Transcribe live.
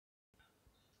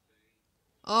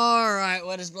Alright,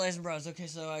 what is Blazing Bros? Okay,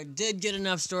 so I did get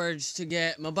enough storage to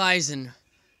get my Bison.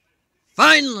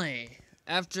 Finally!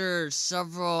 After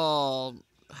several,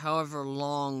 however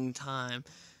long time.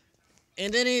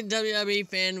 And any WWE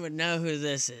fan would know who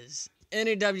this is.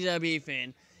 Any WWE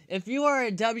fan. If you are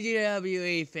a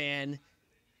WWE fan,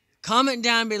 comment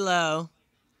down below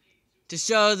to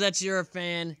show that you're a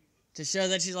fan, to show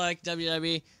that you like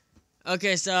WWE.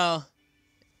 Okay, so,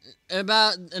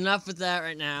 about enough with that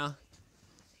right now.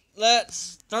 Let's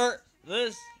start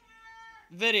this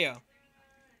video.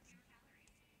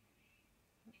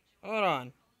 Hold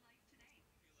on.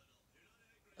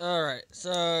 Alright,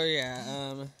 so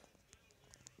yeah,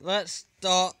 let's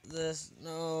start this.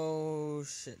 No,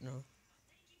 shit, no.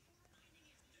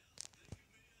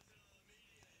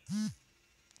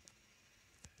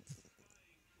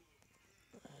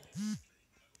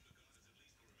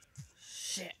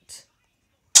 Shit.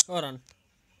 Hold on.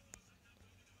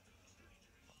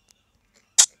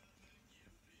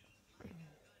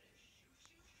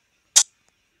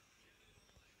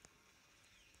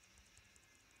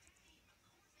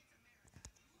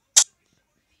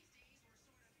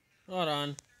 Hold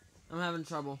on. I'm having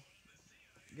trouble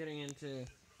getting into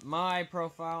my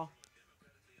profile.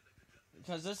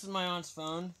 Because this is my aunt's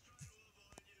phone.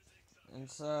 And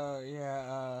so,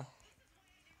 yeah,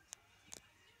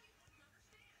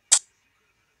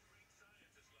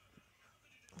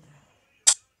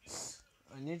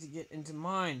 I need to get into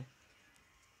mine.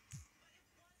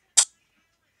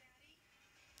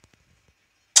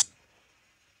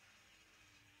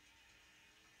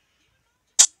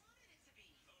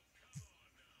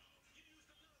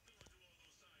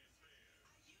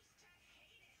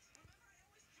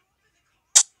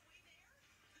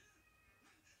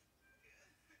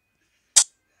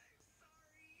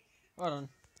 Hold on.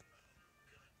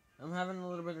 I'm having a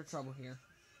little bit of trouble here.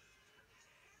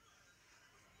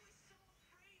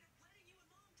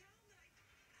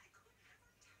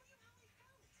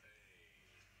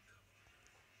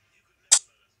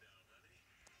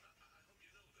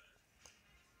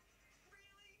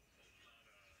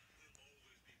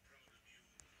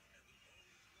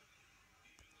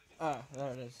 Ah,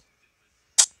 there it is.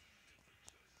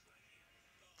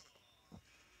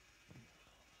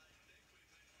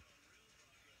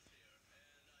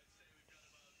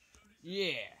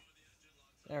 Yeah.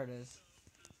 There it is.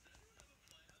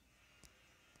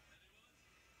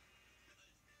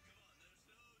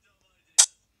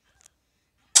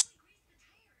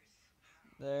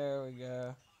 There we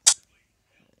go.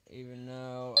 Even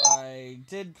though I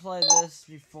did play this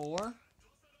before.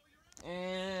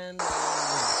 And...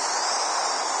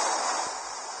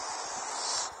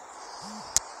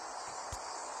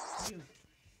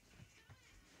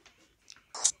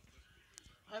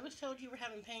 I was told you were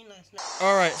having pain last night.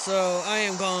 Alright, so I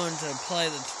am going to play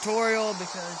the tutorial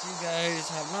because you guys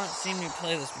have not seen me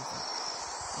play this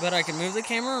before. But I can move the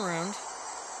camera around.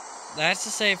 That's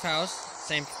the safe house.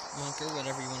 Safe bunker,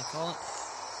 whatever you want to call it.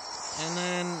 And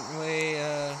then we,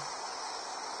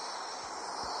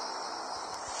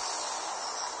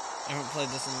 I haven't played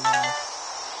this in a while.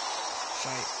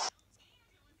 Shite.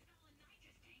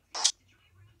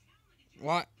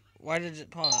 Why did it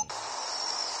pause?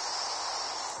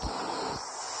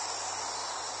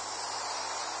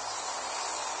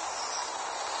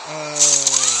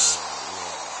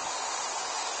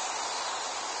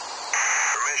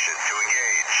 Permission to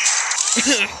engage.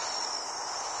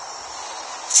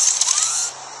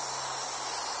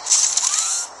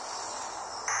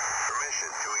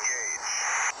 Permission to engage.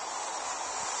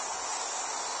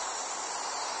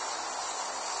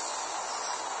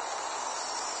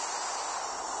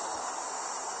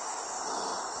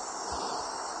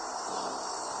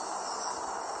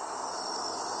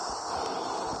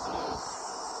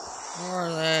 Where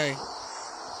are they?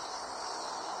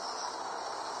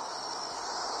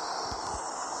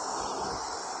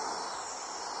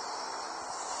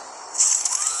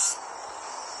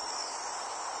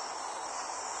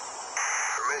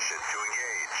 Permission to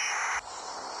engage.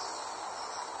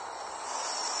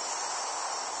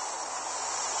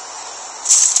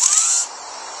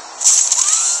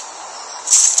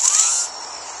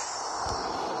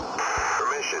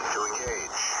 Permission to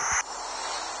engage.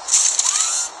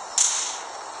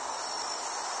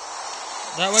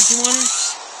 Is that what you wanted?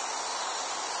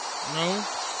 No?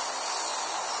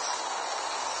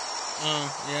 Oh,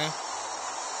 yeah.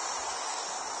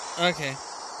 Okay.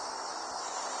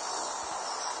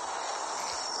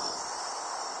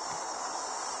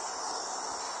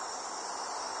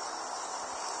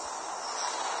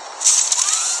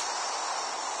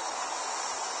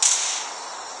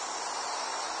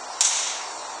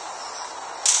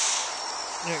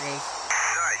 There it goes.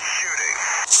 Nice shooting.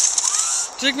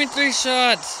 Took me 3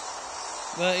 shots.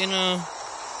 But, you know,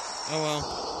 oh well.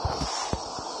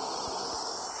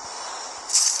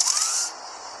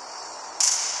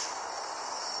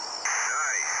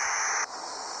 Nice.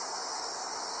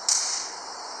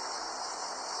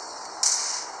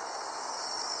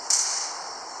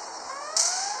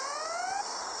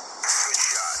 Good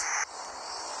shot.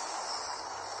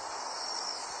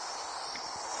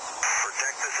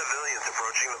 Protect the civilians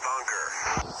approaching the bunker.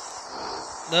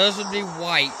 Those would be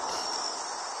white.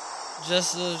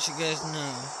 Just so that you guys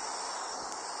know.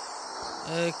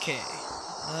 Okay.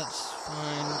 That's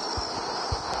fine.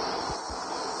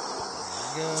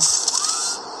 There we go.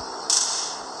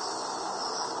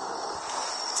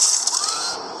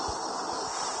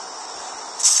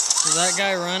 So that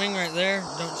guy running right there,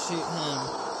 don't shoot him.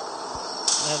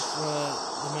 That's what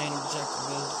the main objective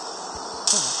is.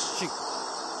 Oh, shoot.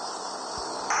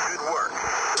 Good work.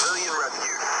 Civilian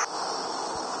rescued.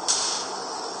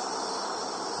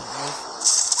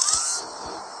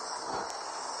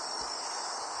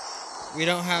 We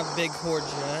don't have big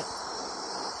hordes yet,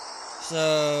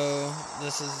 so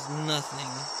this is nothing.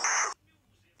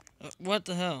 What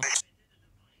the hell?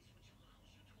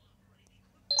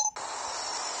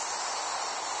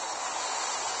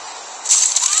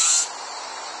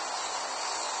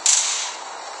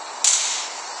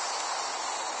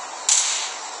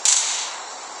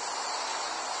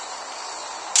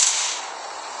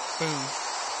 Boom.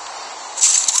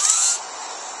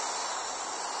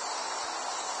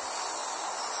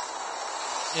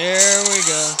 There we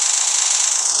go.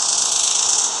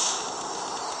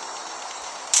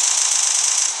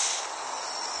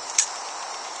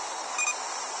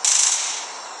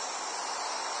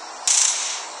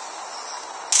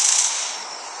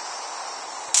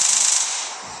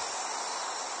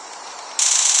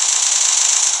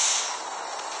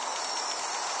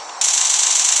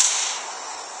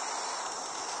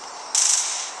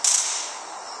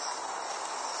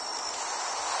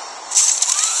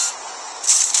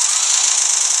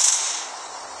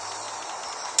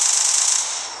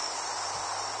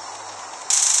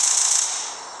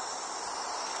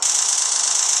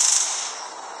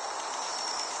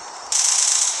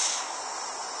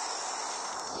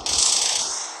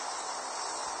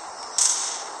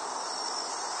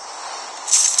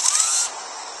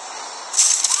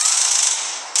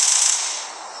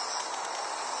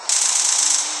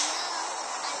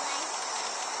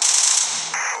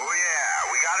 Oh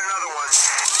yeah, we got another one.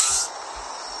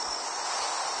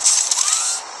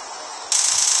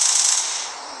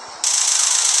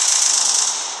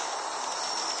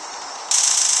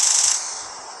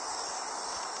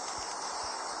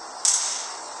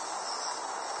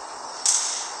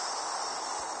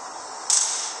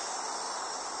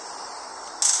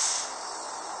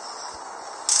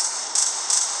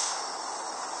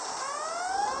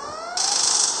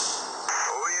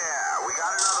 Oh yeah, we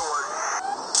got another one.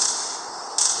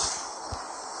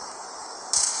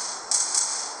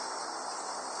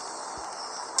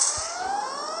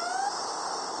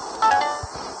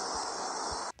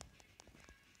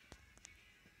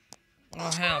 Oh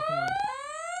hell, come on.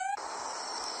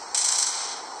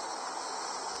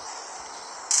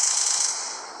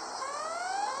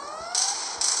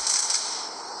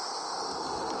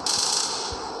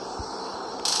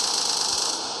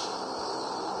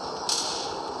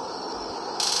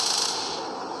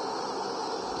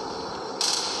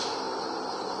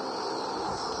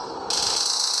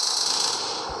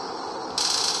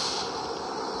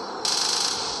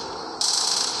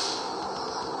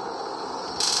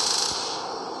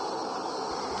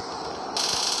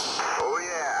 Oh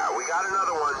yeah, we got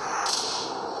another one.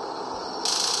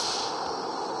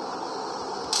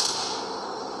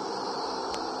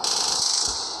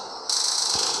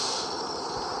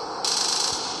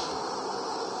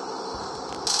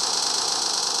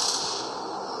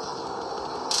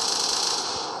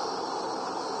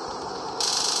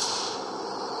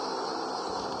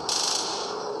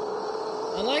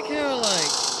 I like how,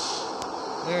 like,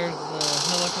 there's the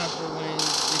helicopter wings,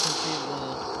 you can see the...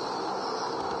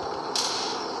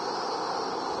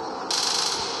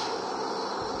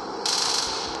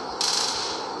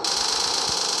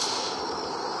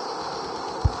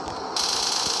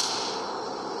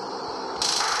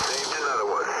 Saved another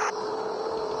one.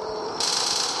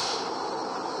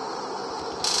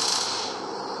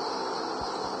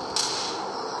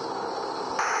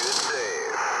 Good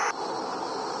save.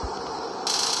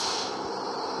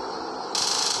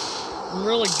 I'm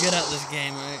really good at this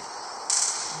game, right?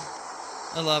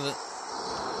 I love it.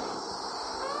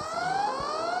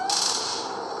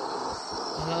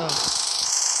 Oh.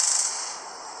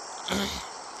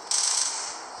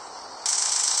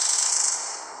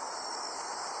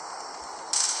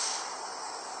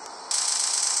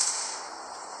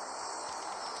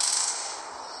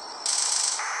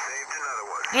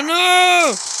 Oh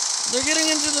no! They're getting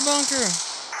into the bunker.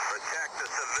 Protect the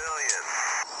civilians.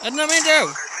 I did not mean to.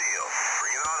 Bunker sealed.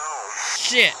 Bring it on home.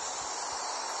 Shit.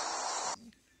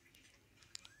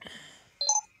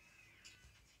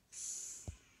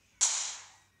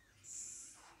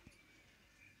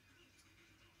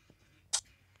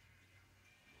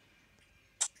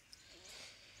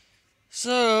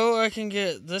 So, I can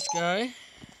get this guy.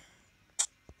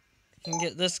 I can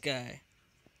get this guy.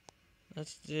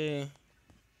 Let's do...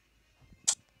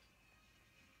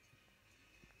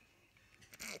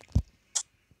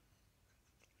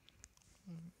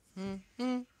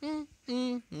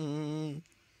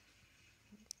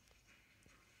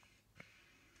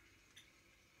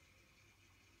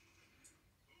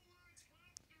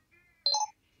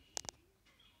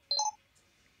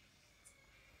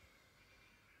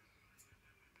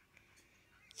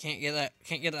 Can't get that.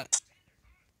 Can't get that.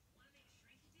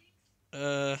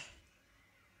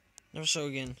 Never show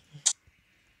again.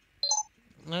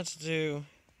 Let's do...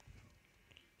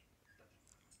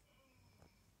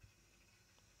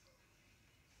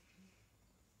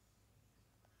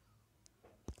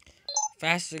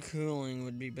 Faster cooling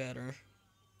would be better.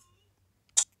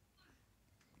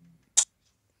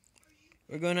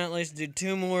 We're going to at least do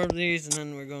 2 more of these, and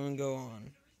then we're going to go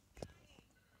on.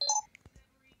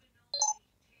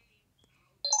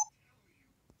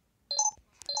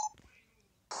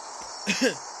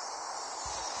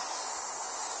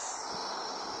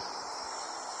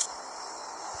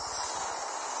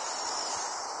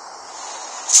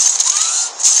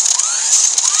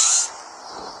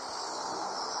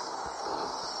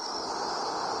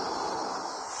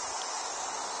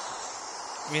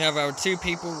 We have our 2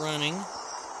 people running.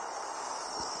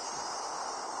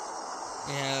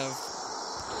 We have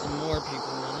some more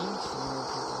people running. Some more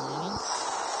people running.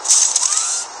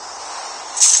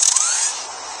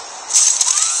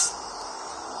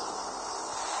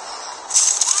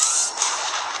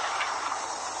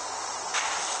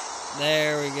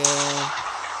 There we go.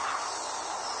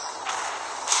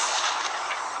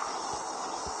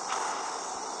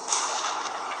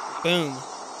 Boom.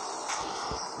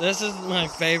 This is my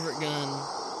favorite gun.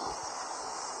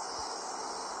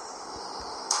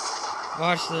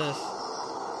 Watch this.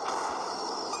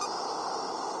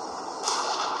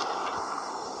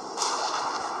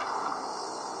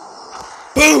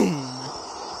 Boom!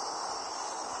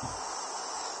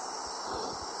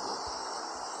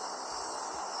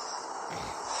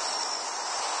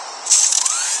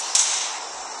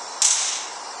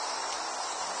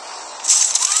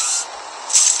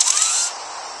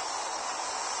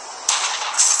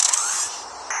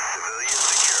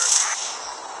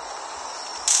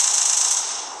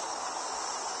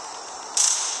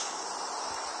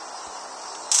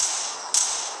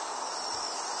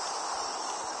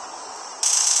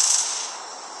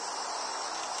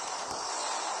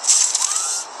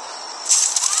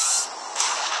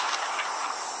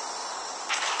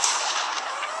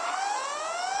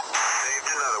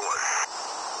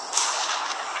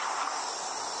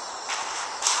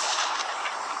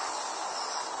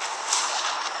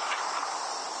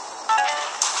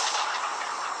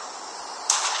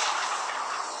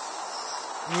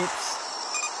 Whoops.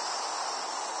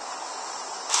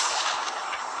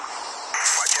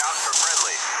 Watch out for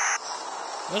friendlies.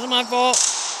 Wasn't my fault.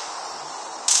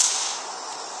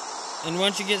 And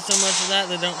once you get so much of that,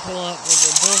 they don't pull up with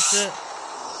the bullshit.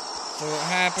 So what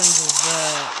happens is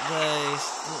that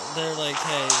they're like,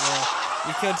 hey, well,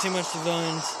 you killed too much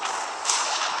civilians.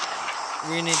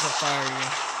 We need to fire you.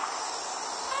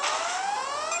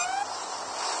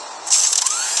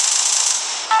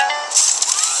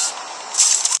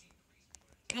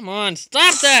 Come on,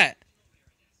 stop that!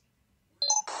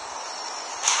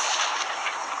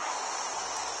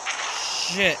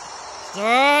 Shit.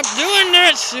 Stop doing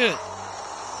that shit!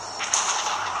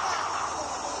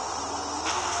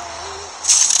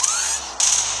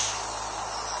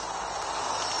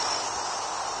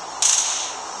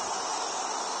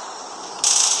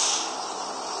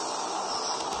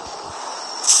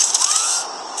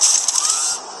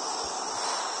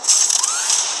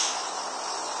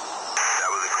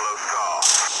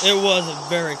 It was a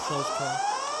very close call.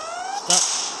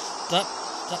 Stop.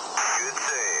 Good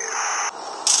save.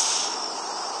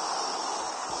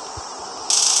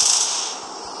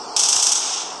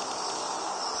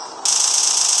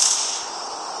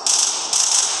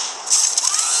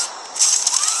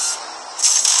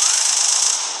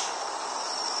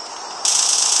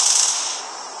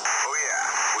 Oh yeah,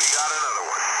 we got another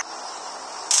one.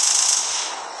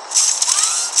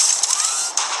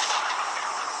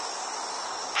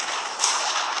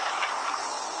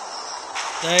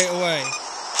 Stay away.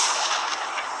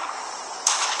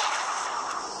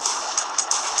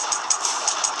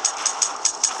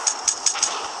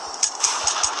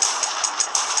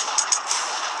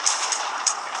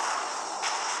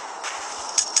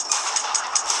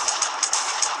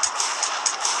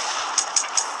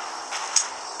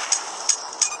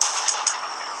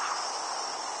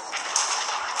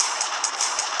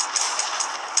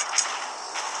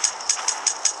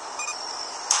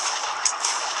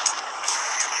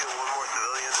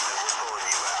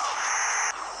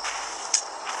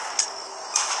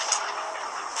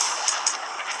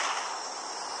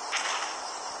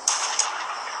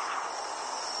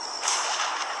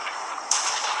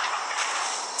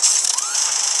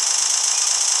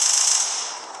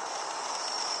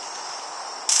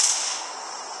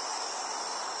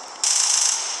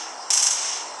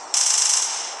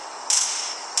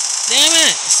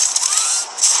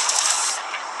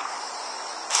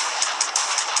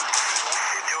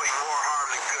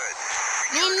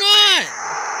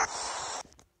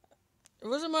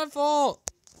 my fault.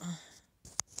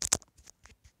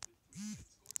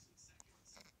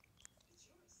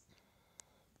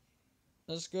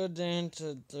 Let's go down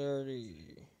to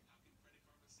 30.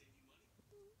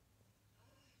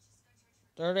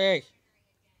 30.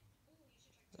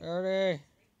 30.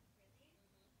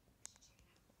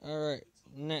 Alright,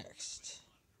 next.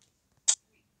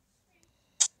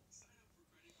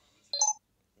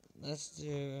 Let's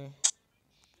do...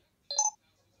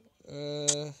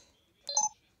 If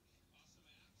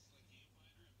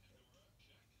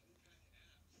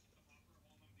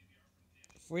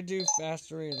we do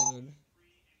faster reload...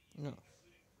 No.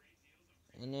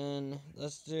 And then,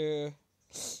 let's do...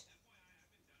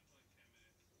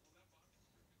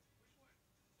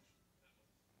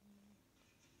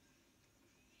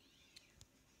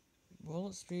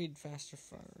 Bullet speed, faster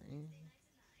firing.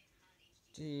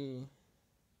 Do...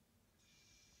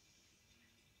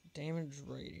 Damage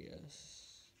radius.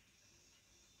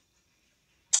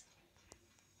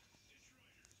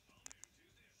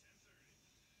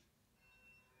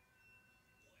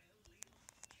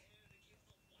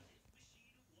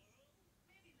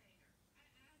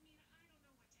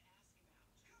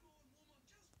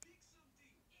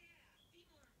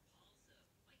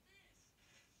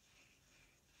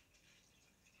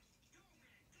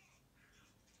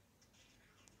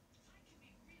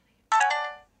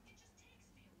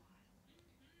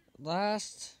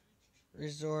 Last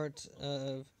resort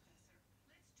of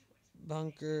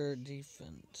bunker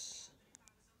defense.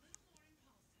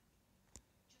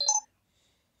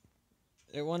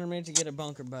 It wanted me to get a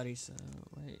bunker buddy, so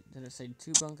wait, did it say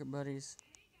 2 bunker buddies?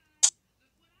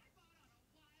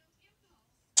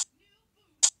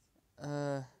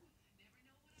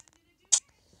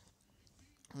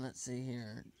 Let's see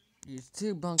here. Use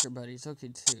 2 bunker buddies. Okay,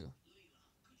 2.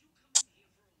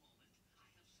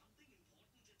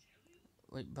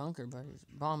 Wait, bunker buddies.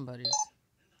 Bomb buddies.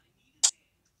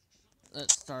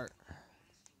 Let's start.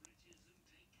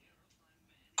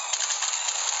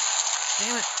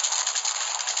 Damn it.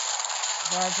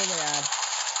 Sorry for the ad.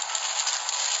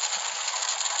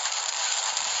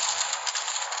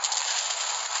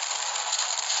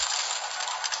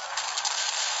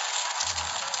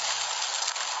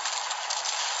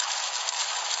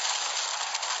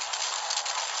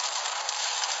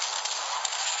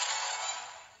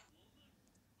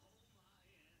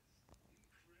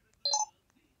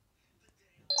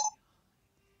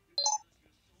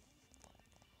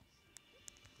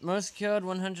 Most killed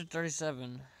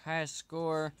 137. Highest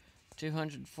score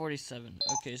 247.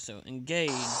 Okay, so engage.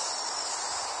 Permission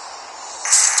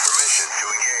to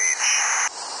engage.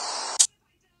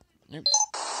 Oops.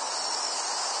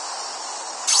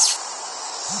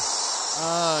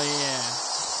 Oh yeah.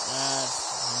 That's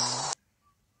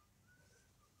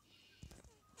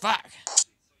fuck.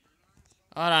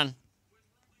 Hold on.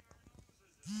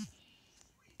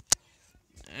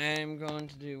 I'm going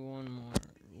to do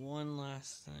one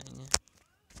last thing.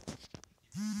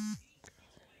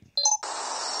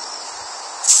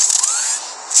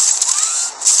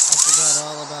 I forgot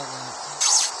all about that.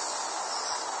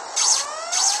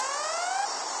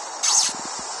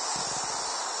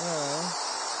 So,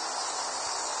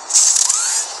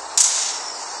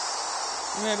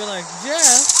 you may be like,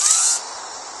 Jeff,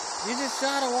 you just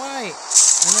shot a white.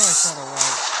 I know I shot a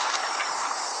white,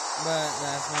 but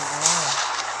that's not why.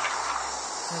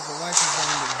 Because the white is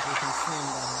blinded, we can see him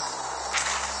better.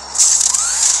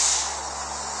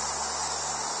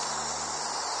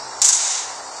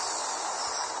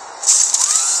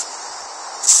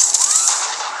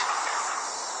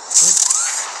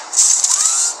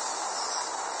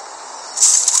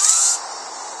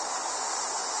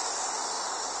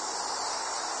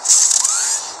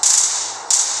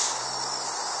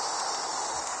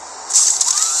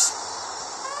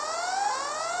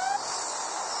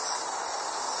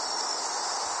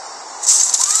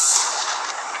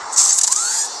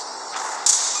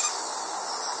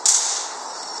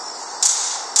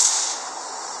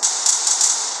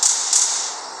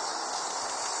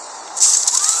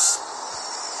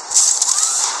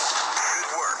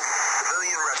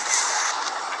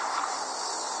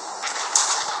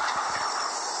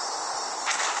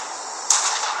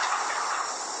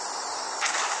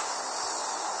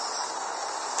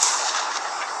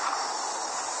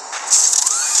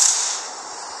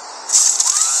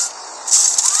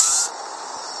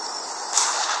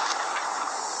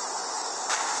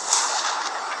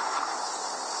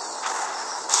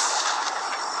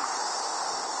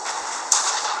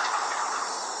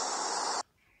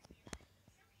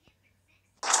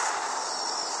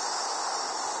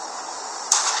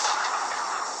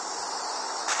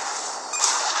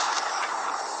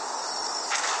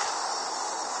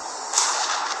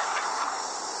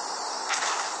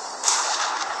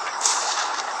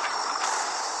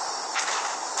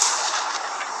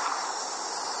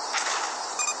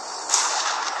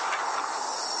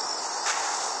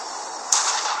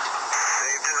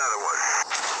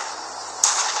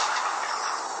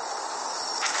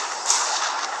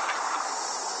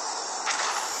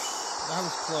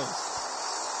 close.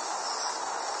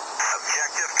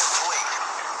 Objective complete.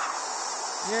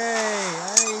 Yay!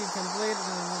 I completed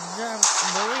an objective.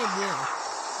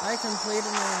 I completed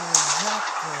an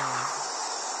objective.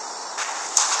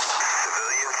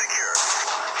 Civilian secure.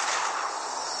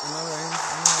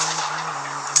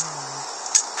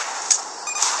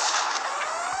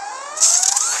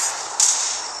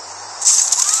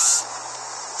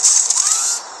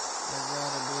 I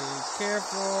gotta be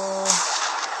careful.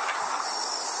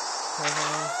 Cause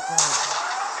I'm stuck.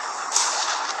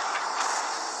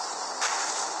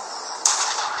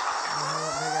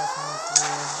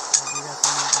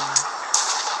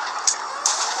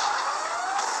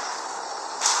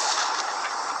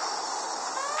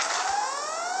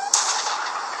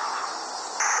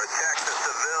 Protect the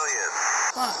civilians.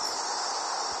 Fuck.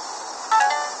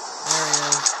 There he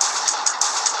is.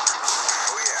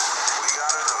 Oh yeah, we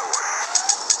got another one.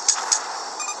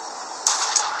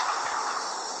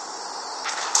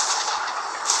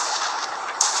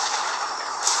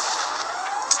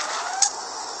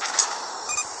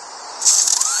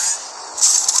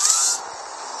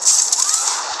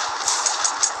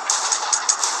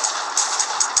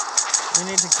 We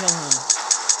need to kill him.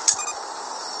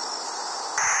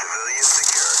 Civilian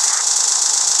secure.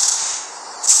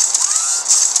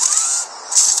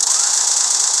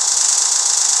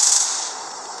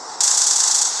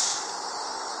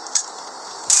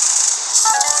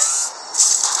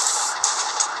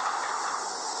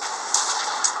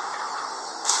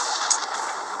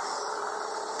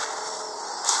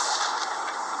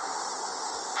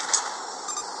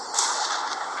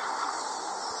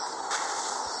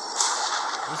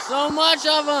 There's so much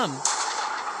of them.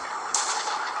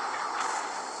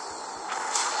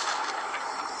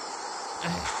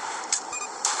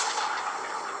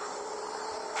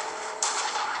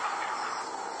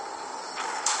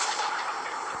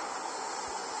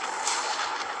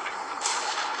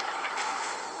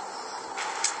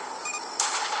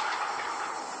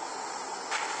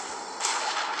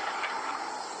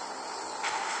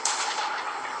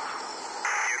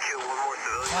 You kill one more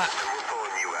civilian Fuck. and we're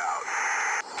pulling you out.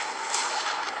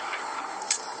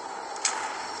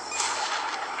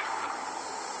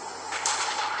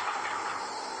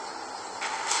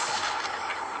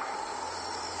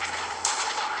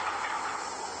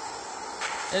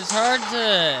 It's hard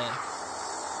to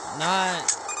not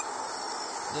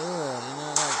do it, you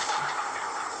know, like,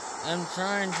 I'm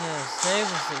trying to save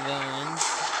the civilians.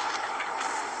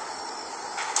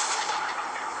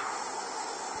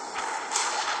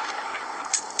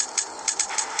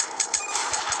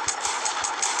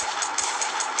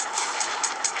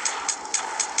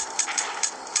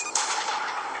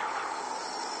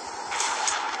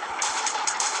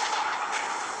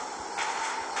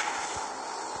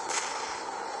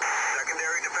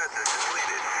 Secondary defenses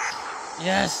depleted.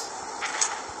 Yes!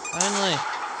 Finally!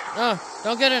 No!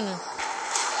 Don't get in there!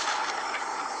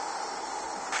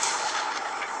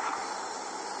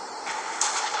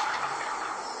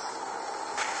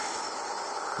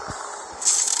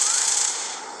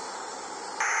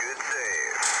 Good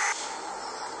save.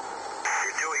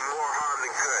 You're doing more harm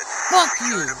than good. Fuck Return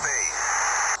you! to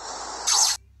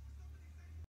base.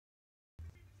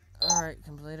 Alright,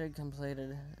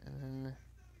 completed, and then...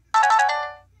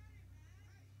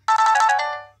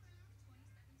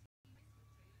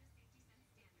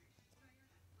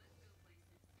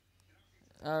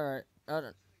 Alright,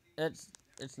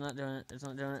 it's not doing it, it's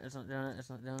not doing it, it's not doing it, it's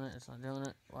not doing it, it's not doing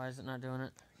it. Why is it not doing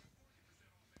it?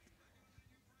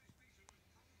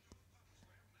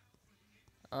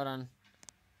 Hold on.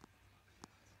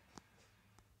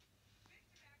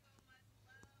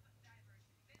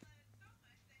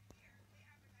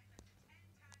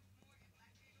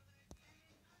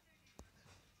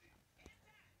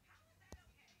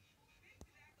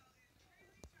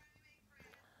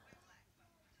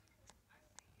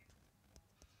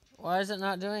 Why is it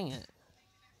not doing it?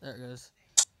 There it goes.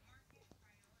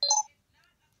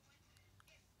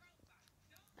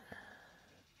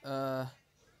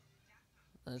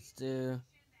 Let's do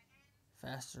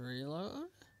faster reload.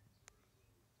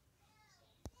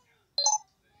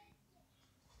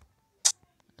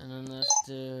 And then let's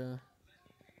do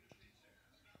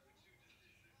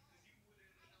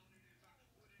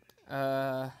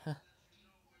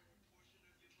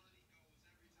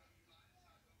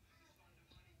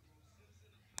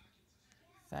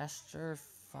faster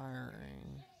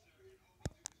firing.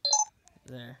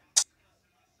 There.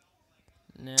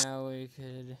 Now we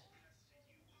could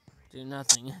do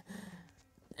nothing.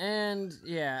 And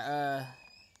yeah,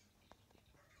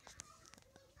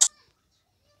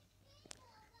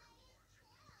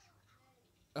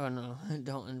 Oh no,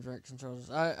 don't invert controls.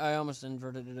 I almost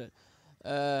inverted it.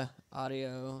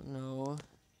 Audio, no.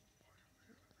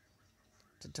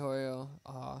 Tutorial,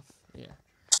 off. Yeah.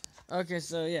 Okay,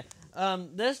 so yeah.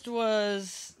 This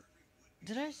was...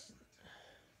 Did I...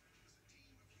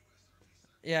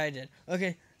 Yeah, I did.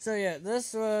 Okay, so yeah,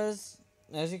 this was,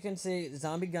 as you can see,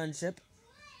 Zombie Gunship.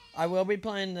 I will be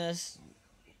playing this.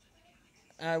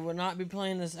 I will not be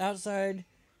playing this outside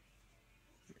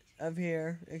of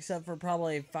here, except for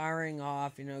probably firing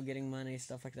off, you know, getting money,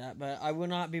 stuff like that. But I will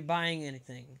not be buying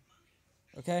anything.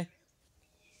 Okay?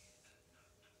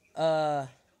 Other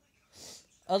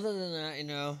than that, you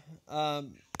know, I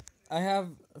have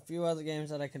a few other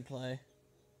games that I can play.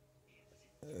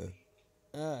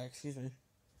 Excuse me.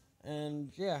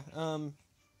 And, yeah,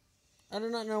 I do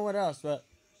not know what else, but,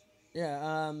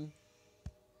 yeah,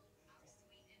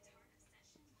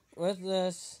 with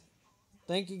this,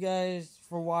 thank you guys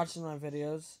for watching my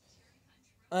videos.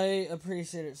 I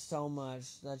appreciate it so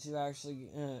much that you actually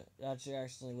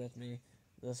with me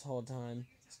this whole time.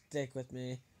 Stick with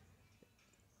me.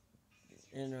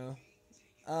 You know.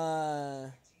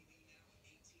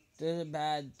 Through the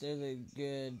bad, through the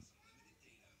good.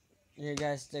 You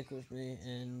guys stick with me,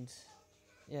 and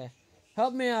yeah.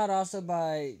 Help me out also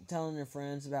by telling your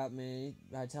friends about me,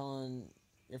 by telling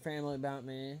your family about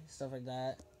me, stuff like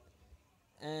that.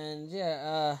 And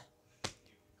yeah,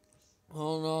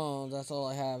 oh no, that's all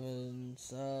I have, and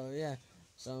so yeah.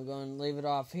 So I'm going to leave it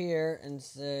off here and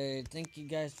say thank you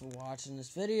guys for watching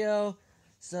this video.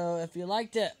 So if you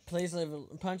liked it, please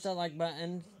punch that like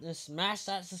button, smash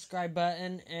that subscribe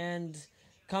button, and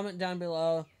comment down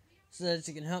below so that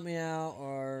you can help me out,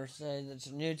 or say that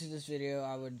you're new to this video.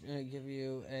 I would give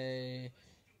you a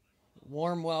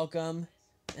warm welcome,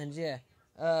 and yeah,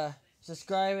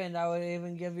 subscribe, and I would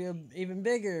even give you an even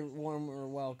bigger, warmer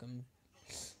welcome.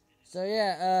 So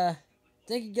yeah,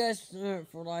 thank you guys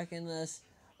for liking this.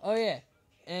 Oh yeah,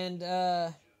 and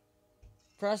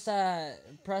press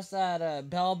that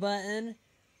bell button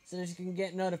so that you can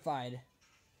get notified.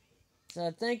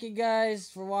 So thank you guys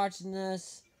for watching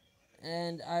this,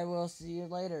 and I will see you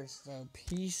later. So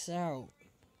peace out.